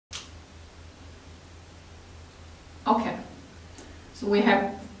Okay, so we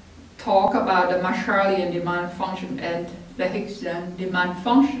have talked about the Marshallian demand function and the Hicksian demand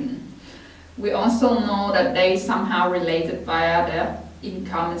function. We also know that they somehow related via the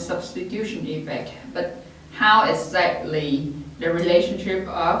income and substitution effect, but how exactly the relationship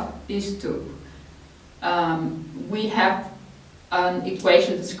of these two? We have an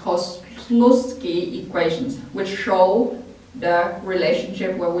equation that's called Slutsky equations, which show the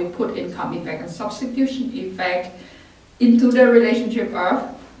relationship where we put income effect and substitution effect into the relationship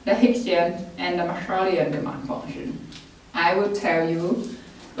of the Hicksian and the Marshallian demand function. I will tell you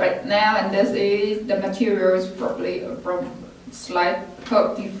right now, and this is the material is probably from slide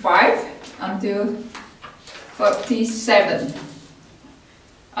 35 until 37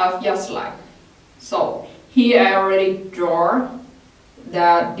 of your slide. So here I already draw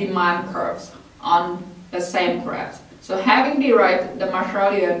the demand curves on the same graphs. So having derived the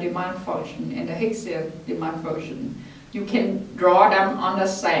Marshallian demand function and the Hicksian demand function, you can draw them on the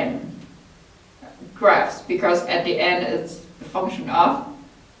same graphs, because at the end it's the function of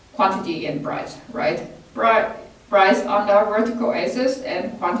quantity and price, right? Price on the vertical axis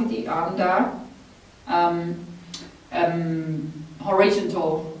and quantity on the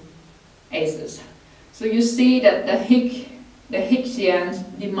horizontal axis. So you see that the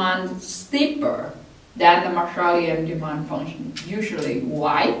Hicksian demand steeper than the Marshallian demand function. Usually,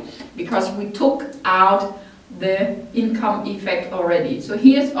 why? Because we took out the income effect already. So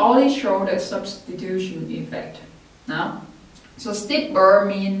here's only shown a substitution effect. Now, so steeper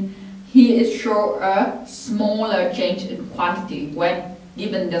means here it shows a smaller change in quantity when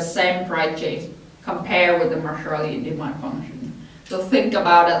given the same price change compared with the Marshallian demand function. So think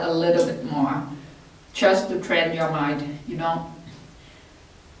about it a little bit more, just to train your mind, you know.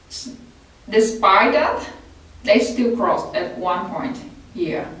 Despite that, they still cross at one point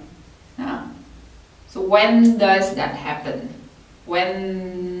here. So when does that happen?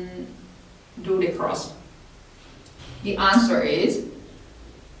 When do they cross? The answer is,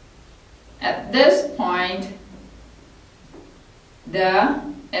 at this point, the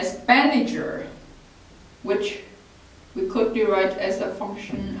expenditure, which we could derive as a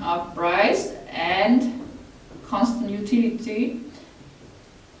function of price and constant utility,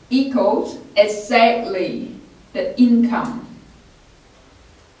 equals exactly the income,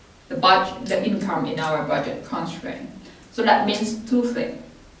 the income in our budget constraint. So that means two things.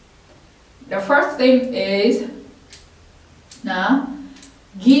 The first thing is, now,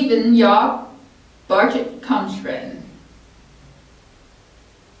 given your budget constraint,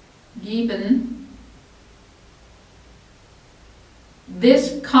 given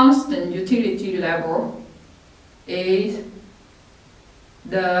this constant utility level is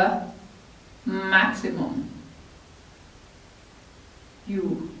the maximum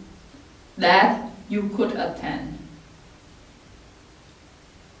that you could attain.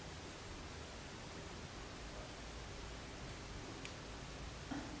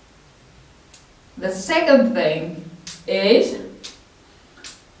 The second thing is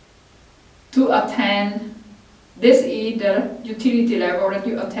to attain, this is the utility level that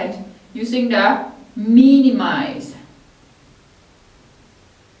you attain using the minimum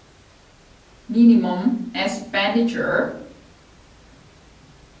expenditure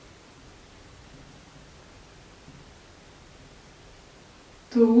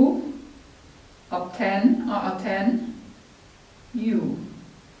to attain U.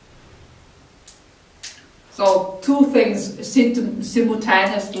 So two things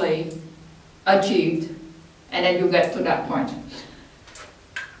simultaneously achieved, and then you get to that point.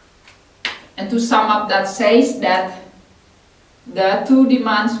 And to sum up, that says that the two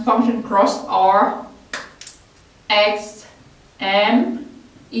demands function cross are xm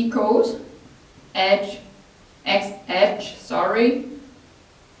equals xh,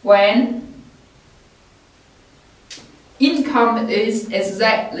 when income is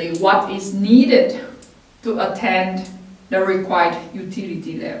exactly what is needed to attain the required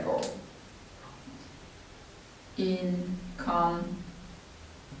utility level. Income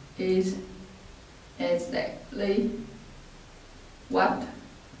is exactly what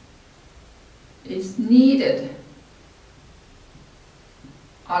is needed,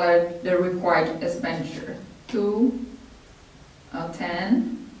 or the required expenditure to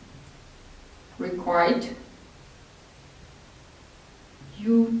attain required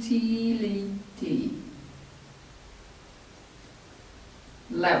utility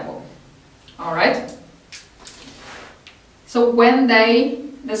level. All right. So when they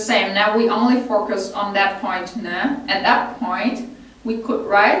the same, now we only focus on that point now. At that point, we could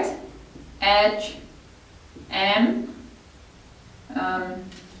write H M.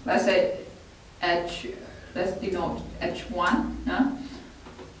 Let's say H. let's denote H1. Yeah?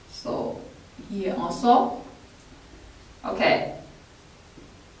 So here also. Okay.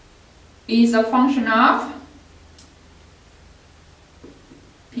 Is a function of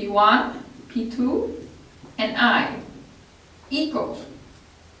P1, P2, and I equals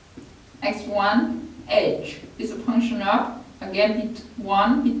X1, H is a function of, again,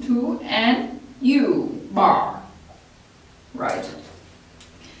 P1, P2, and U bar. Right.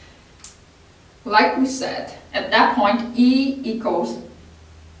 Like we said, at that point, E equals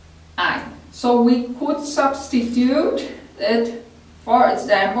I. So we could substitute it, for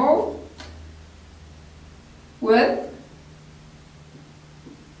example, with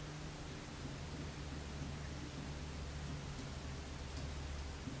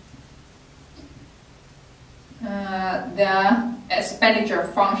the expenditure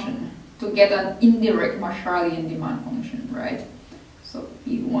function to get an indirect Marshallian demand function, right? So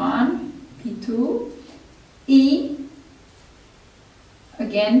P1, P2, E,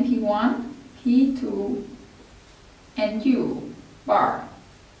 again P1, P2, and U bar,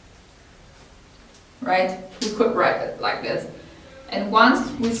 right? We could write it like this. And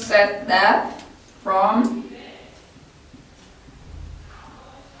once we set that from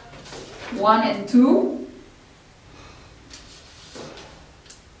 1 and 2,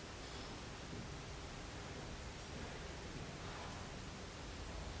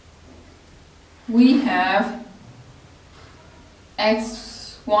 we have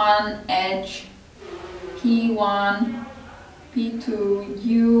X1H, P1, P2,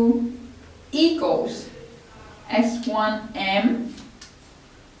 U equals X1M,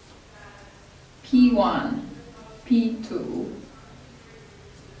 P1, P2,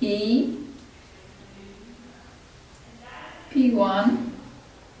 E, P1,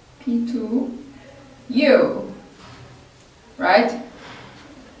 P2, U, right?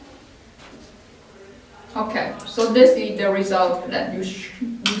 Okay, so this is the result that you've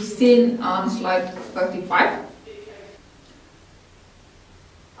seen on slide 35.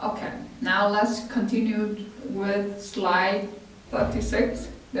 Okay, now let's continue with slide 36,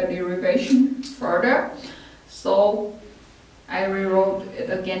 the derivation further. So I rewrote it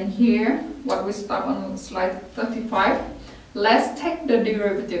again here, what we start on slide 35. Let's take the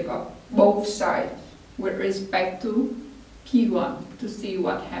derivative of both sides with respect to P1 to see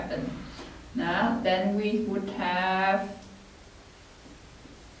what happens. Now, then we would have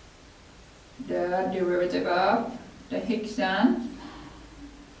the derivative of the Higgsian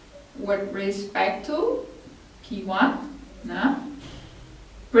with respect to P1. Now,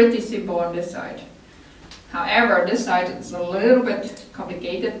 pretty simple on this side. However, this side is a little bit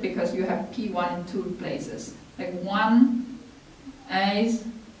complicated because you have P1 in two places. Like one is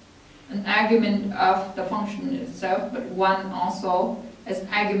an argument of the function itself, but one also as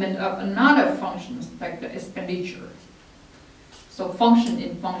argument of another function, like the expenditure. So function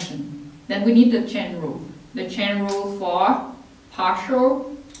in function. Then we need the chain rule. The chain rule for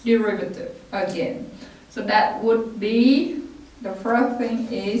partial derivative again. So that would be, the first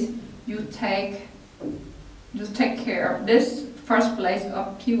thing is you just take care of this first place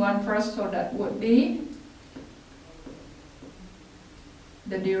of P1 first, so that would be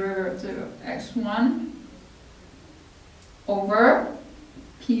the derivative of X1 over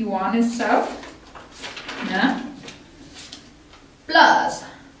P1 itself, yeah, plus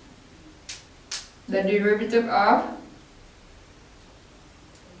the derivative of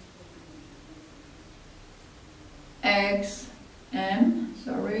Xm,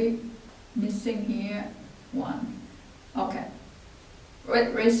 sorry, missing here 1. Okay,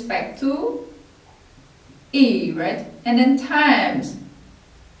 with respect to E, right? And then times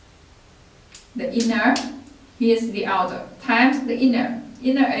the inner, here's the outer, times the inner.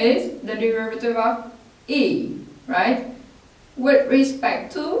 Inner is the derivative of E, right? With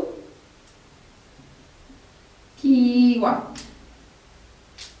respect to P1,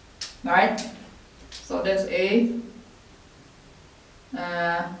 right? So there's a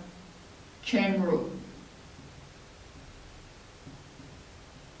chain rule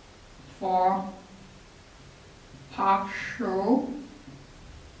for partial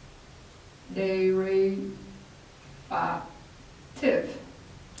derivative.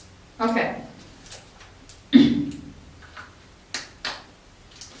 Okay.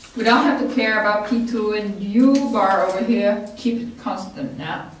 We don't have to care about P2 and U bar over here. Keep it constant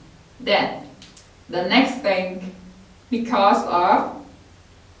now. Then, the next thing, because of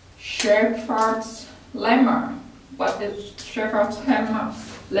Shepard's lemma. What did Shepard's lemma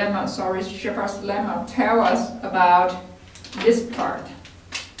tell us about this part,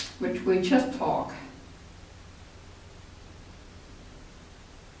 which we just talked?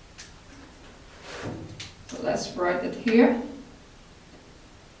 let's write it here.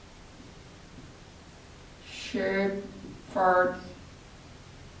 Shepherd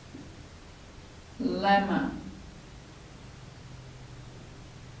lemma.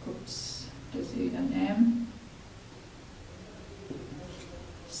 Oops, this is an M.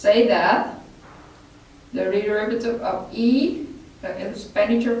 Say that the derivative of E, the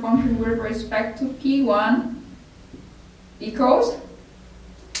expenditure function with respect to P1, equals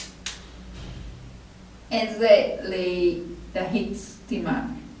exactly the Higgs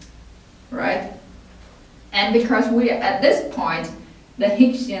demand, right? And because we are at this point, the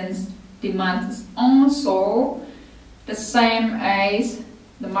Higgsian demand is also the same as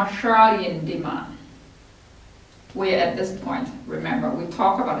the Marshallian demand. We are at this point, remember, we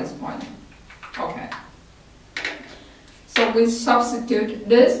talk about this point. Okay. So we substitute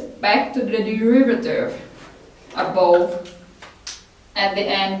this back to the derivative above. At the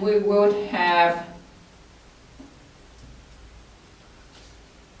end, we would have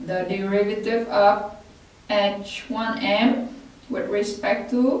the derivative of H1m with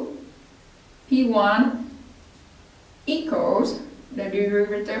respect to P1 equals the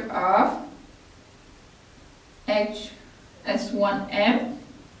derivative of HS1m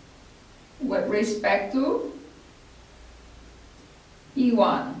with respect to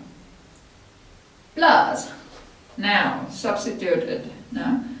P1 plus, now substituted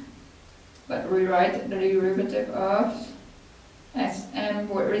now, but rewrite the derivative of Sm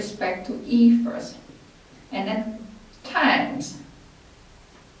with respect to E first, and then times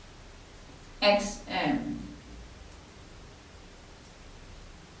Xm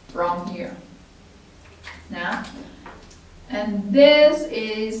from here. Now, and this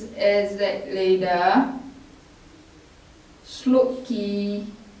is exactly the Slutsky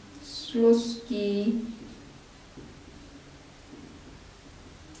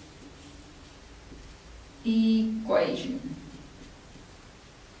equation.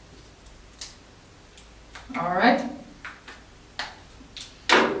 All right,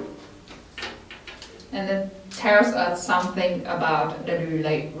 and it tells us something about the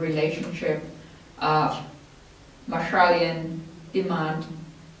relationship of Marshallian demand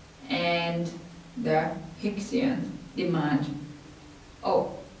and the Higgsian demand.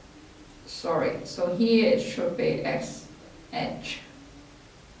 Oh, sorry, so here it should be XH.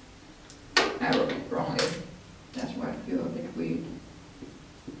 I wrote it wrongly. That's why I feel a bit weird.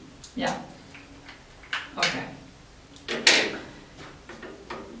 Yeah. Okay.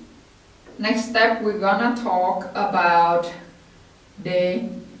 Next step, we're gonna talk about the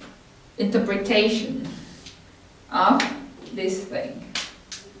interpretation of this thing.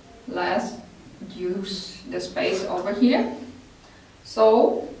 Let's use the space over here.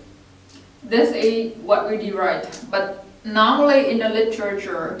 So this is what we derive, but normally in the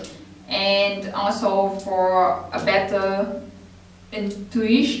literature and also for a better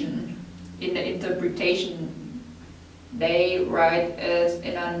intuition in the interpretation, they write as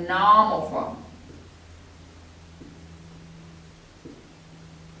in a normal form.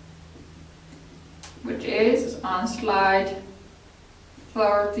 Which is on slide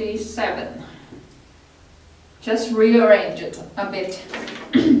 37. Just rearrange it a bit.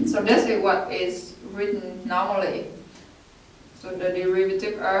 So this is what is written normally. So the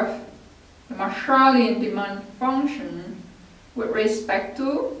derivative of the Marshallian demand function with respect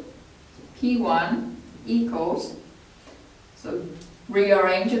to P1 equals, so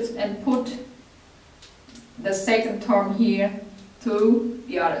rearrange it and put the second term here to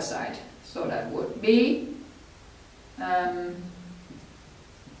the other side. So that would be the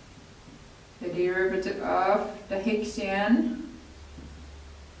derivative of the Higgsian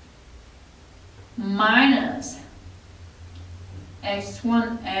minus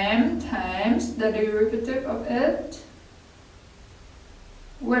x1m times the derivative of it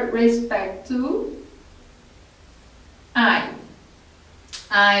with respect to I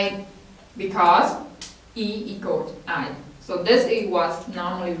because E equals I. So this is what's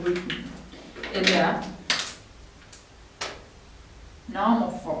normally written in the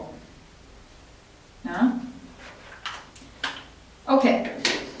normal form. Huh? Okay.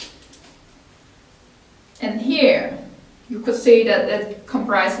 And here you could see that it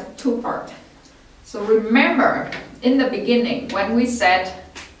comprises two parts. So remember in the beginning when we said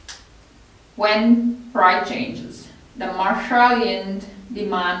when price changes, the Marshallian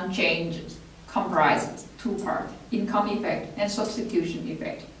demand changes comprises two parts, income effect and substitution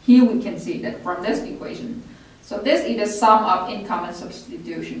effect. Here we can see that from this equation. So this is the sum of income and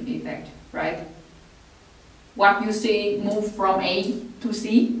substitution effect, right? What you see move from A to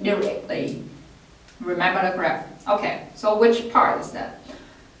C directly. Remember the graph. Okay, so which part is that?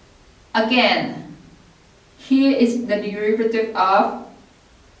 Again, here is the derivative of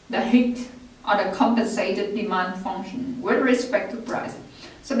the Higgs or the compensated demand function with respect to price.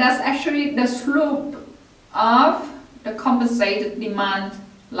 So that's actually the slope of the compensated demand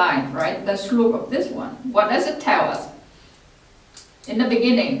line, right? The slope of this one. What does it tell us? In the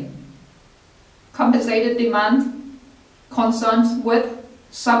beginning, compensated demand concerns with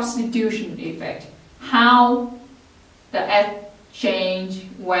substitution effect. How the S change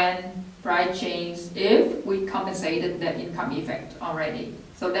when price change if we compensated the income effect already.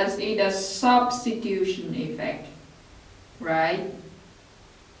 So that's the substitution effect, right?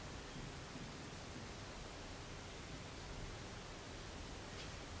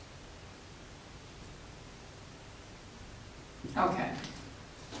 Okay.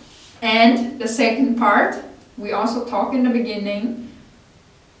 And the second part, we also talked in the beginning,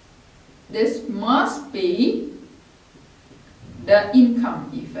 this must be the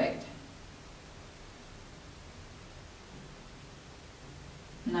income effect.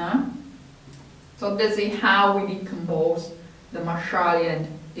 No? So this is how we decompose the Marshallian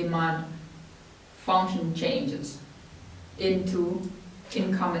demand function changes into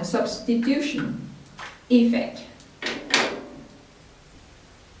income and substitution effect.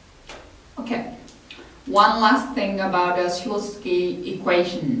 Okay, one last thing about the Slutsky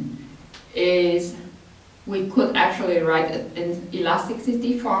equation is we could actually write it in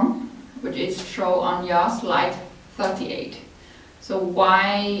elasticity form, which is shown on your slide 38. So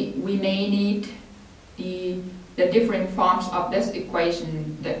why we may need the different forms of this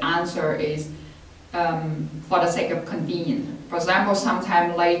equation, the answer is for the sake of convenience. For example,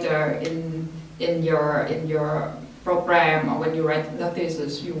 sometime later in your program or when you write the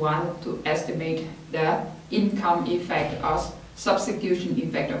thesis, you want to estimate the income effect or substitution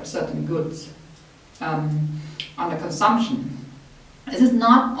effect of certain goods on the consumption. This is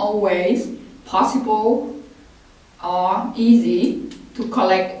not always possible or easy to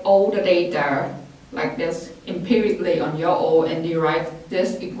collect all the data like this empirically on your own and derive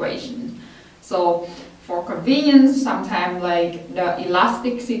this equation. So for convenience, sometimes like the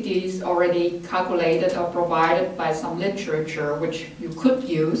elasticity is already calculated or provided by some literature which you could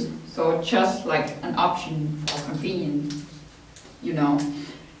use. So just like an option for convenience, you know.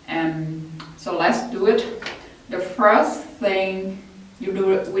 So let's do it. The first thing we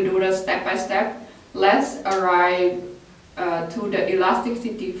do this step by step. Let's arrive to the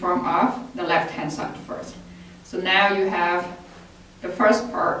elasticity form of the left hand side first. So now you have the first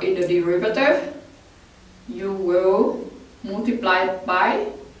part in the derivative. You will multiply it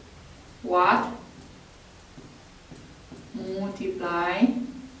by what? Multiply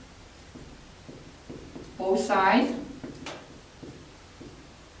both sides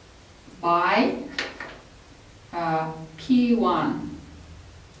by P1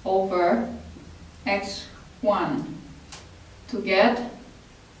 over X1 to get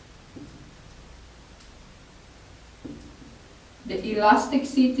the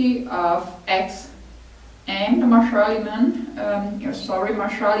elasticity of X and the Marshallian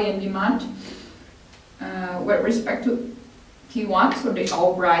demand with respect to P1, so the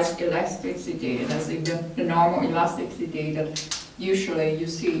Albright's elasticity, that's the normal elasticity that usually you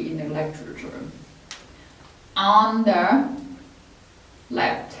see in the literature on the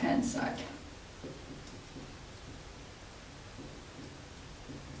left hand side.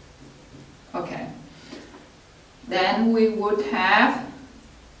 Okay, then we would have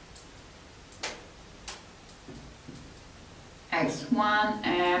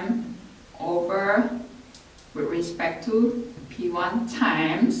X1M over, with respect to P1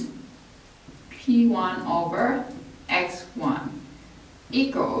 times P1 over X1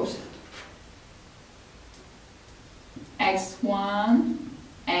 equals X1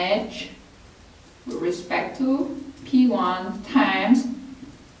 H with respect to P1 times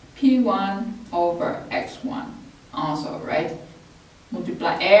P1 over X1 also, right?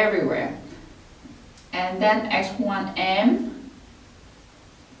 Multiply everywhere. And then X1M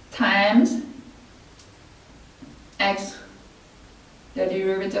times X, the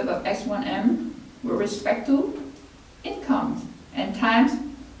derivative of X1M with respect to incomes, and times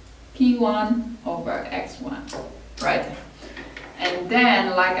P1 over X1, right? And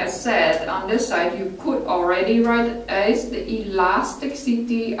then, like I said, on this side you could already write it as the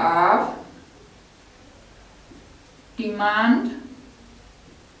elasticity of demand,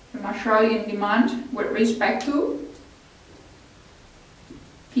 the Marshallian demand with respect to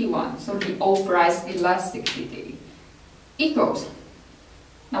P1, so the Albright's elasticity equals.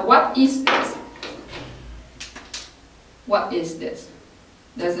 Now what is this? What is this?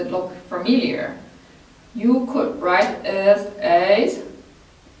 Does it look familiar? You could write it as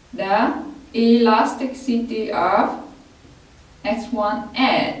the elasticity of x1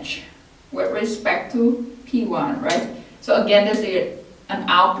 edge with respect to P1, right? So again, this is an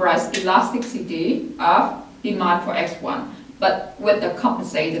outburst elasticity of demand for x1, but with the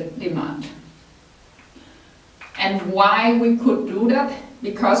compensated demand. And why we could do that?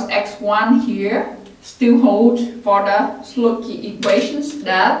 Because x1 here still holds for the Slutsky equations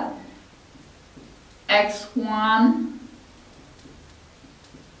that x1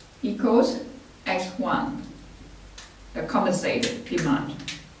 equals x1, the compensated demand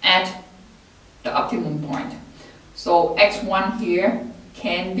at the optimum point. So x1 here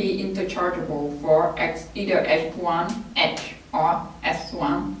can be interchangeable for either h1h or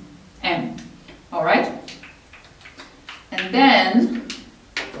s1m. All right? And then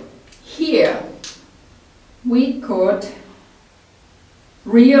here we could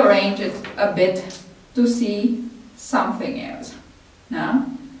rearrange it a bit to see something else. Now,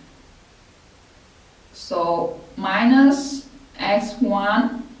 so minus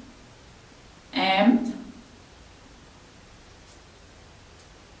x1 m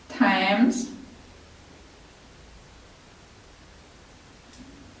times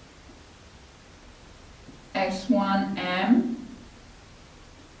x1m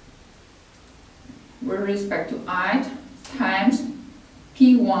with respect to I times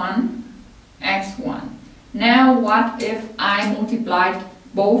P1 x1. Now what if I multiplied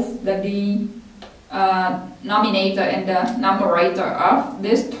both the denominator and the numerator of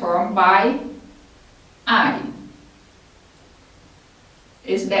this term by I?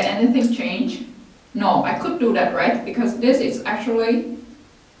 Is there anything changed? No, I could do that, right? Because this is actually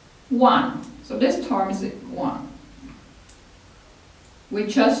 1. So this term is 1. We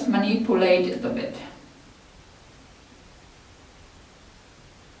just manipulate it a bit.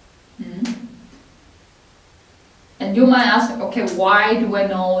 And you might ask, okay, why do I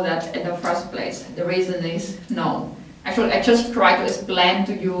know that in the first place? The reason is no. Actually, I just try to explain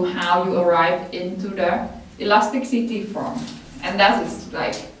to you how you arrive into the elasticity form. And that is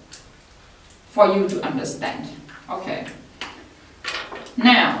like for you to understand. Okay.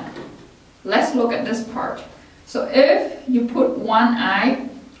 Now, let's look at this part. So if you put one I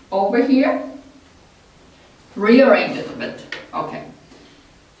over here, rearrange it a bit. Okay.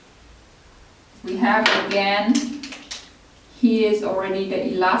 We have again, here is already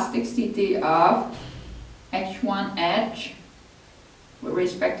the elasticity of H1 edge with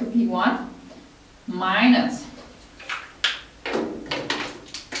respect to P1 minus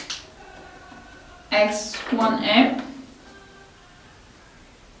X1M.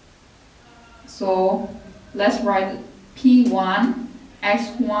 So let's write P1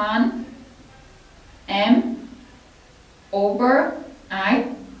 X1 M over I,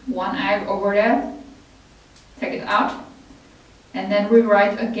 1I over there, take it out, and then we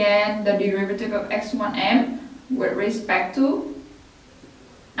write again the derivative of X1M with respect to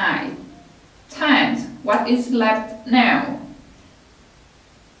I times what is left now.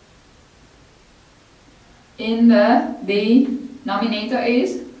 In the denominator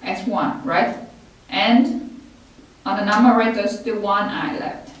is X1, right? And on the numerator still 1I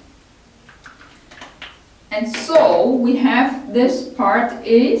left. And so we have this part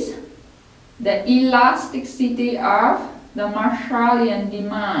is the elasticity of the Marshallian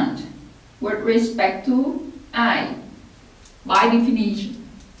demand with respect to I by definition.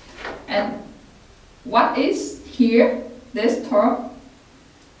 And what is here, this term?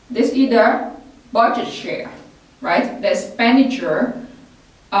 This is the budget share, right? The expenditure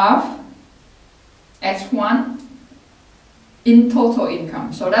of X1 in total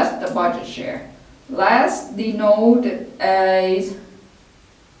income. So that's the budget share. Let's denote it as,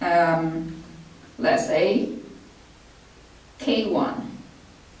 let's say, K1.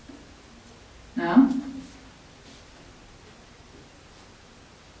 Now,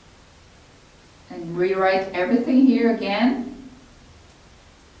 and rewrite everything here again.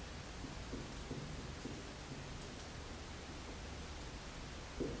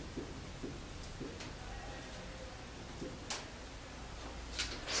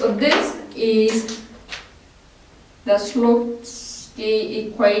 So this is the Slutsky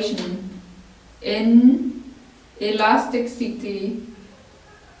equation in elasticity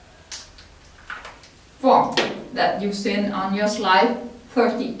form that you've seen on your slide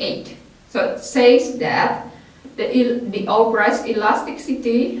 38. So it says that the Albright's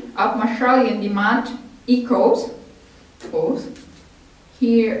elasticity of Marshallian demand equals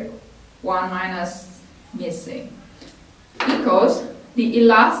here 1 minus missing equals the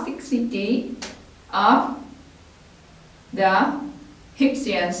elasticity of the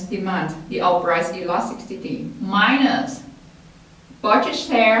Higgsian demand, the Albright's elasticity, minus budget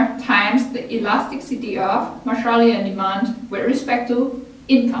share times the elasticity of Marshallian demand with respect to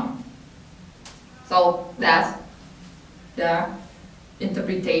income. So that's the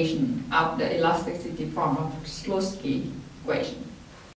interpretation of the elasticity form of Slutsky equation.